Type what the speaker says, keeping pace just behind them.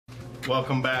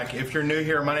Welcome back. If you're new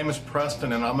here, my name is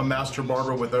Preston and I'm a master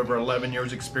barber with over 11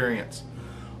 years experience.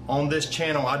 On this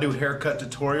channel I do haircut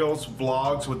tutorials,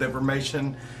 vlogs with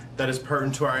information that is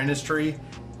pertinent to our industry,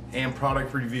 and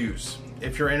product reviews.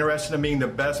 If you're interested in being the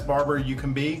best barber you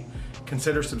can be,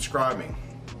 consider subscribing.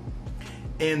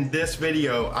 In this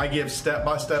video I give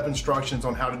step-by-step instructions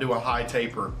on how to do a high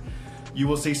taper. You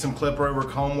will see some clipper over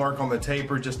comb work on the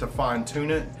taper just to fine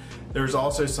tune it. There's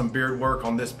also some beard work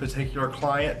on this particular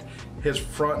client. His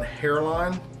front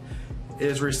hairline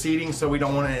is receding, so we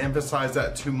don't want to emphasize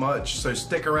that too much. So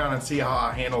stick around and see how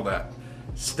I handle that.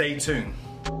 Stay tuned.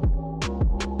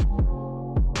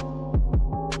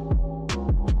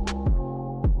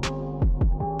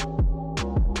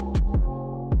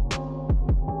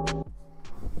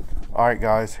 Alright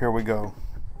guys, here we go.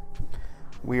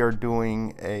 We are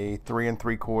doing a 3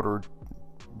 3/4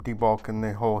 debulking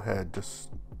the whole head, just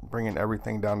bringing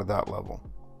everything down to that level.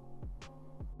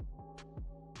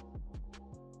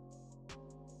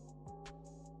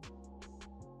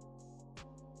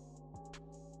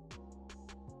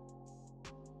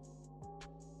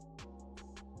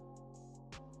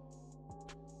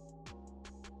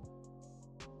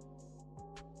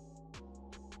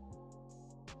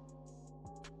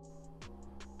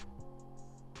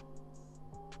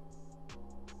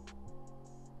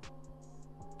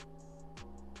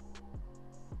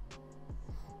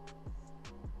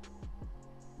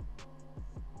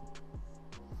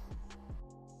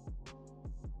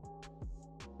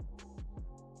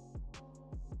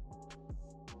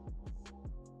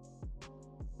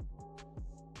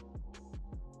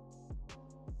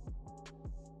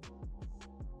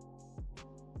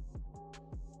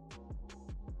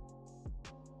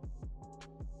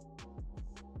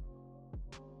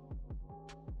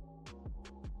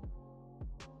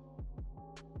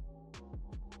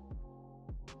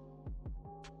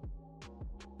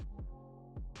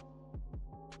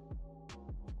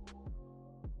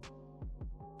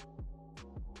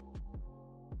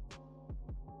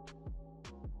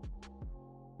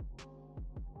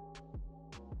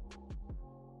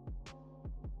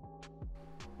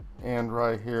 And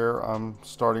right here I'm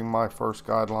starting my first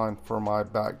guideline for my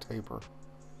back taper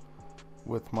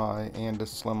with my Andis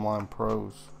Slimline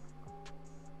Pros.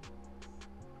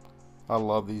 I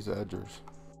love these edgers.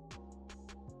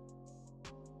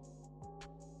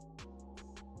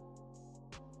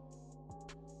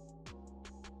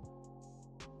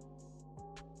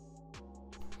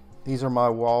 These are my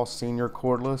Wall Senior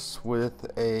cordless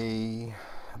with a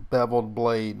beveled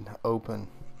blade open.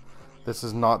 This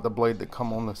is not the blade that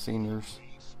come on the seniors.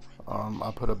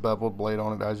 I put a beveled blade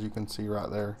on it, as you can see right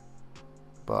there,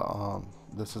 but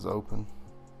this is open.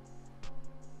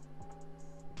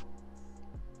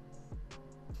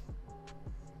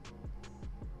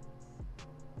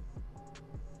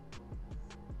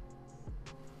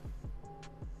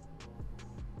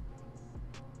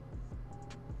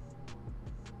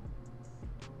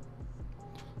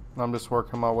 And I'm just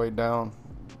working my way down,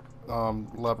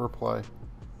 lever play.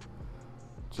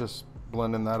 Just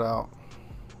blending that out.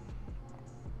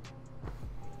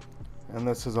 And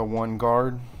this is a 1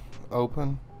 guard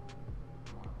open.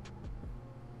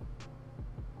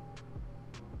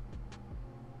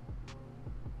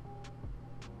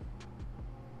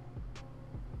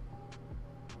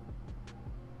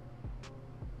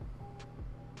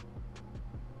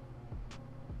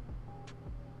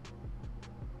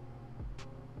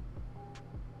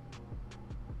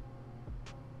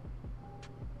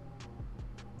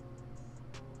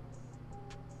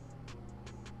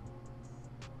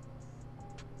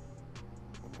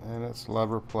 And it's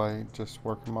lever play, just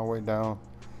working my way down.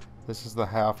 This is the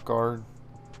half guard,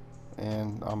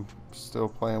 and I'm still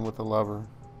playing with the lever.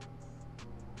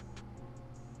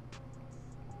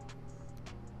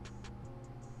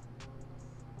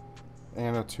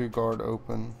 And a 2 guard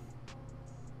open.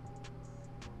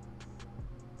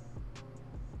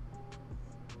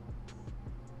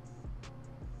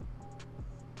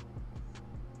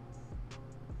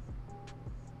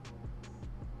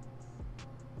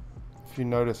 If you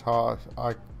notice how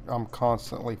I'm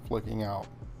constantly flicking out.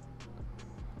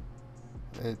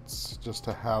 It's just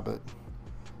a habit.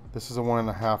 This is a 1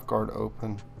 1/2 guard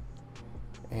open,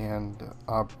 and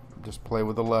I just play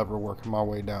with the lever, working my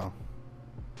way down.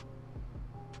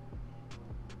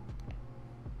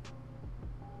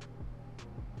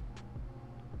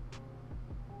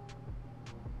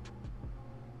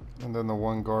 And then the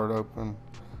 1 guard open.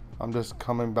 I'm just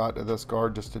coming back to this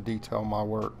guard just to detail my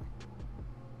work.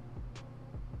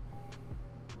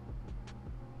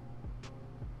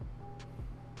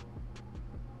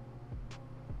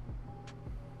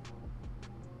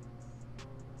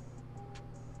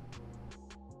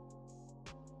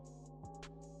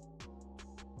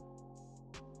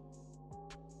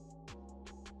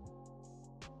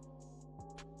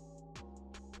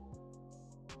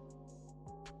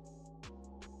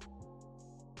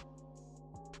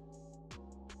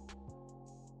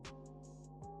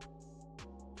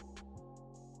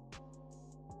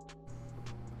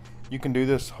 You can do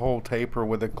this whole taper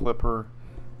with a clipper,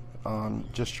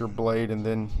 just your blade and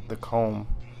then the comb.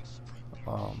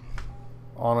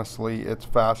 Honestly, it's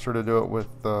faster to do it with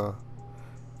the,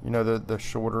 the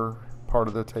shorter part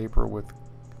of the taper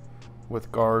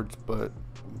with guards, but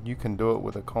you can do it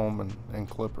with a comb and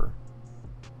clipper.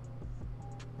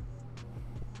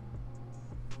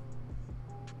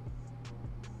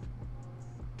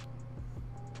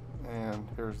 And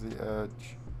here's the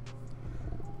edge.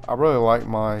 I really like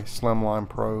my Slimline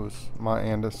Pros, my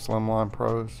Andis Slimline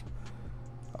Pros.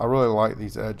 I really like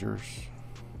these edgers.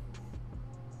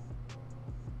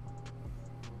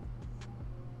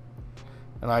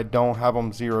 And I don't have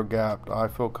them zero gapped. I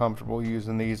feel comfortable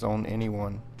using these on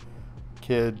anyone.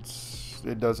 Kids,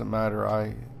 it doesn't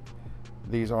matter.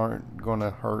 These aren't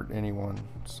gonna hurt anyone.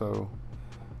 So,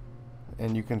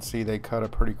 and you can see they cut a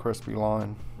pretty crispy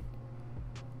line.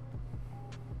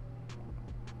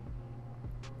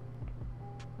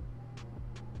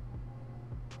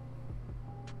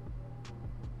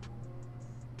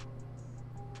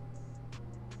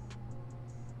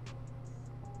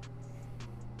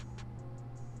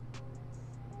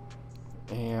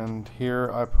 And here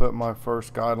I put my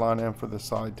first guideline in for the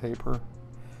side taper,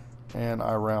 and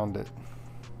I round it.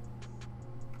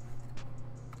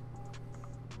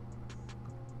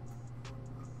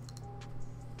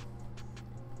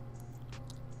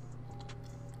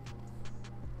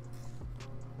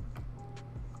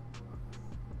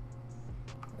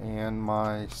 And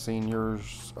my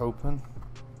seniors open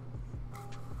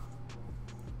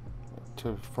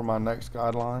for my next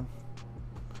guideline.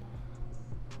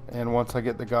 And once I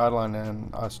get the guideline in,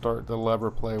 I start the lever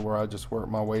play where I just work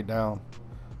my way down,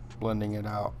 blending it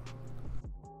out.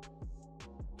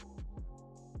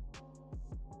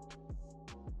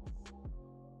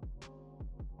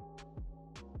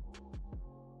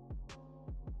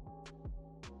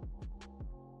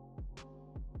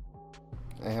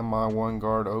 And my one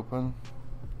guard open.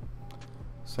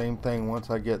 Same thing, once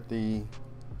I get the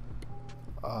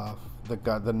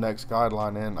next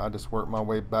guideline in, I just work my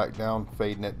way back down,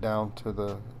 fading it down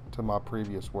to my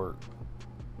previous work.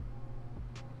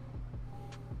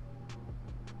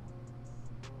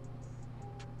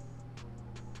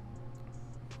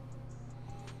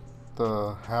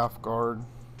 The half guard,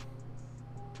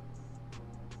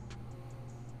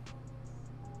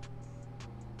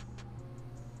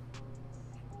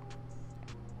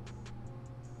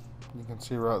 you can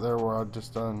see right there where I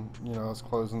just done, I was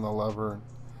closing the lever.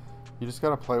 You just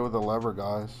gotta play with the lever,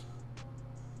 guys.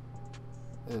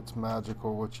 It's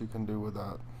magical what you can do with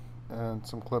that. And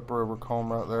some clipper over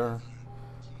comb right there,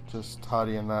 just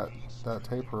tidying that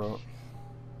taper up.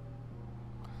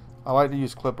 I like to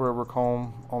use clipper over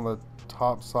comb on the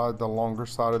top side, the longer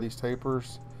side of these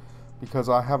tapers, because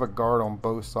I have a guard on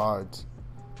both sides,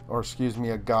 or excuse me,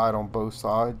 a guide on both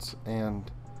sides, and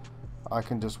I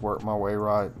can just work my way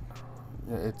right.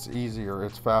 It's easier,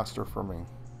 it's faster for me.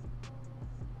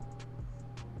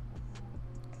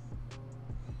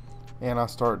 And I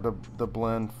start the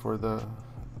blend for the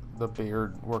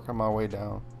beard, working my way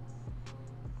down.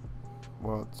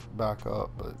 Well, it's back up,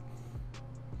 but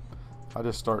I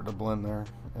just start to blend there.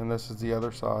 And this is the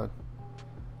other side.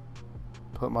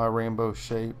 Put my rainbow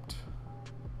shaped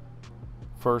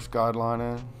first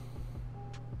guideline in.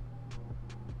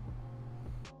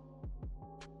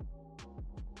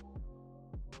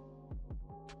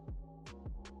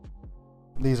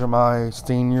 These are my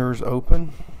seniors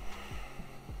open.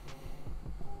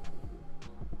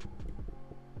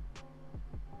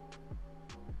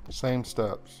 Same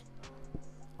steps.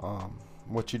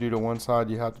 What you do to one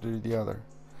side, you have to do to the other.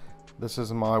 This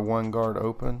is my one guard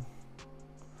open.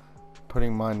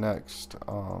 Putting my next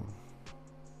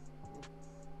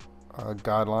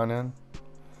guideline in,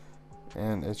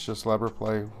 and it's just lever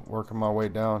play, working my way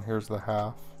down. Here's the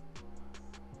half.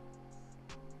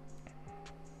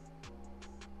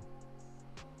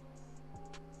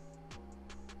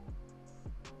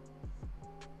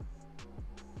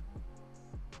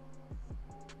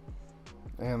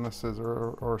 And the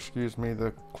scissor, or excuse me,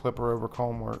 the clipper over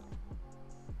comb work.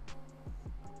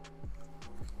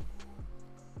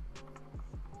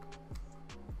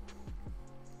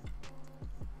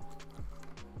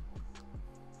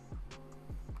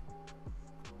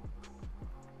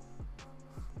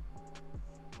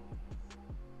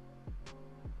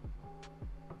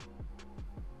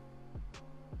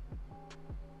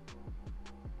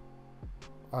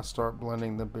 I start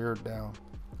blending the beard down.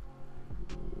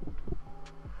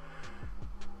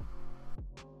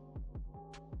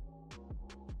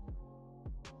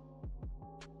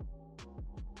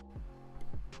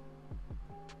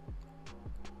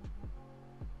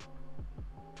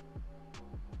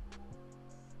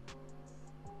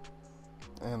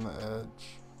 and the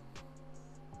edge.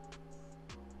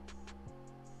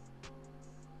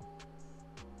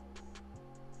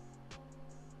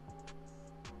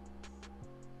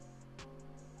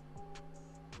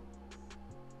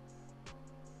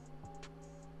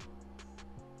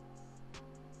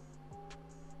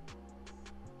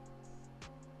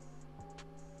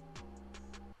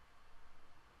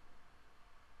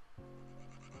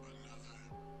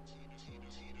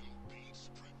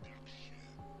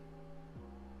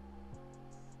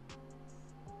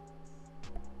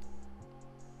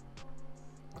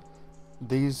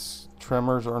 These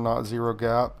trimmers are not zero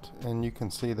gapped, and you can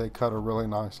see they cut a really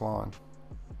nice line.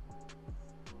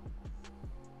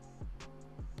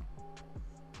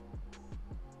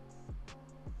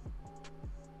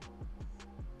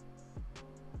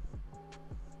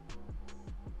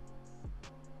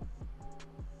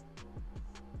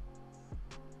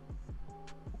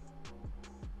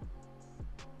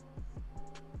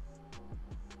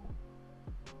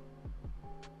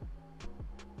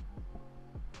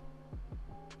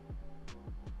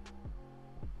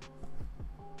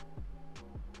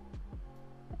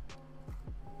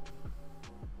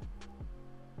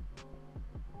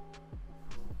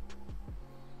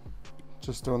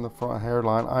 Just doing the front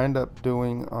hairline. I end up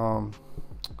doing, I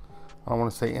don't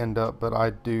want to say end up, but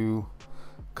I do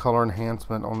color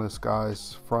enhancement on this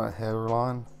guy's front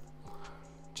hairline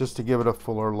just to give it a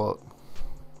fuller look.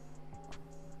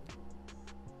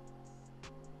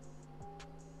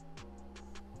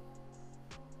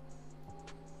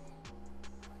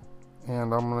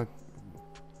 And I'm going to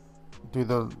do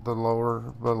the lower,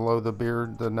 below the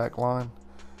beard, the neckline,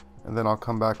 and then I'll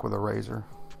come back with a razor.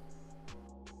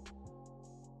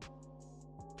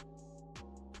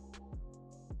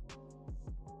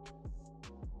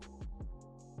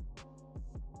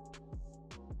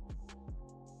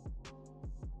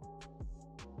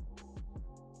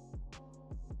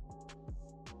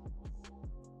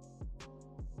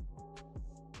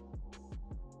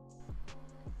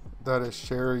 That is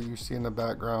Sherry, you see in the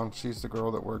background. She's the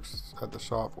girl that works at the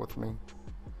shop with me.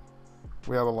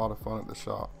 We have a lot of fun at the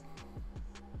shop.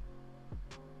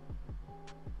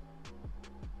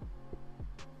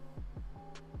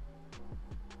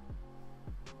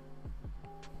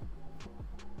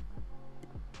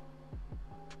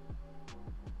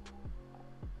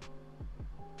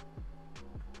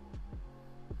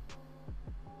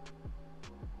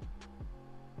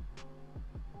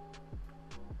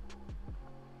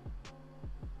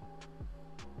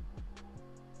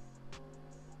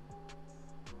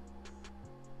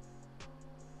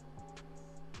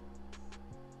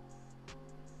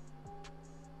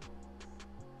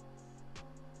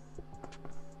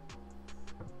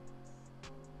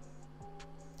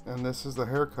 And this is the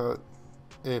haircut.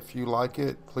 If you like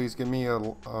it, please give me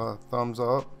a thumbs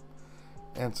up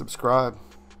and subscribe.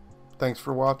 Thanks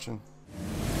for watching.